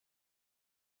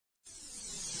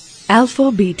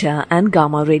Alpha, beta and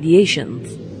gamma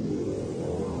radiations.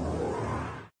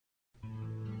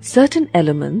 Certain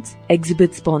elements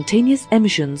exhibit spontaneous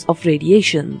emissions of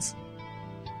radiations.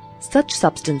 Such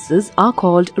substances are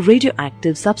called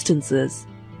radioactive substances.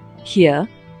 Here,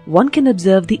 one can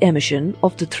observe the emission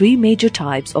of the three major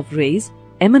types of rays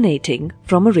emanating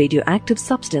from a radioactive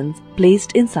substance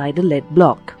placed inside a lead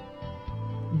block.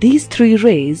 These three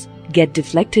rays get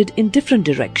deflected in different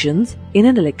directions in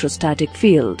an electrostatic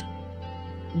field.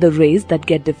 The rays that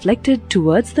get deflected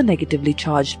towards the negatively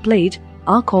charged plate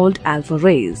are called alpha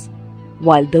rays,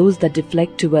 while those that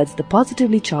deflect towards the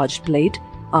positively charged plate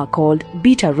are called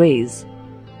beta rays.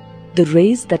 The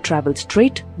rays that travel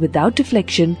straight without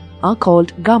deflection are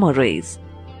called gamma rays.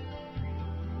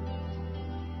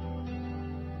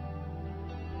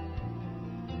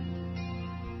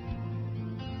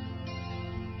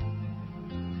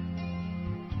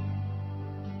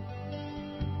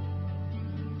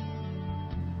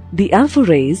 The alpha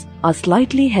rays are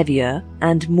slightly heavier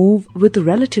and move with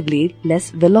relatively less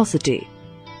velocity.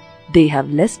 They have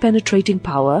less penetrating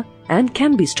power and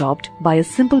can be stopped by a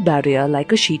simple barrier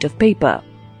like a sheet of paper.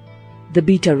 The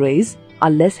beta rays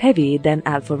are less heavy than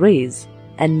alpha rays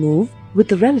and move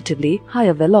with a relatively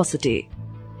higher velocity.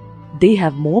 They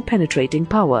have more penetrating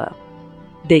power.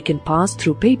 They can pass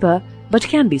through paper but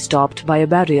can be stopped by a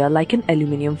barrier like an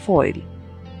aluminium foil.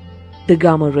 The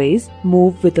gamma rays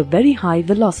move with a very high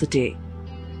velocity.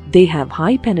 They have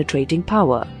high penetrating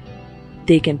power.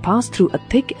 They can pass through a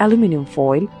thick aluminium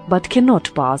foil but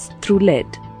cannot pass through lead.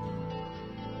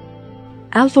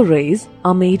 Alpha rays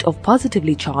are made of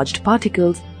positively charged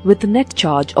particles with a net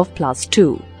charge of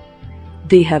 +2.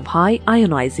 They have high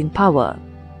ionizing power.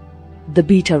 The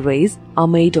beta rays are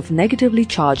made of negatively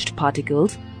charged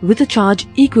particles with a charge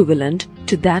equivalent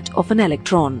to that of an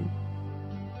electron.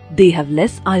 They have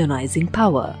less ionizing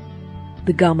power.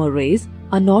 The gamma rays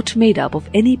are not made up of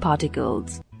any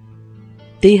particles.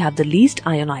 They have the least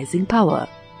ionizing power.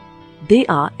 They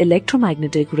are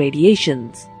electromagnetic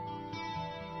radiations.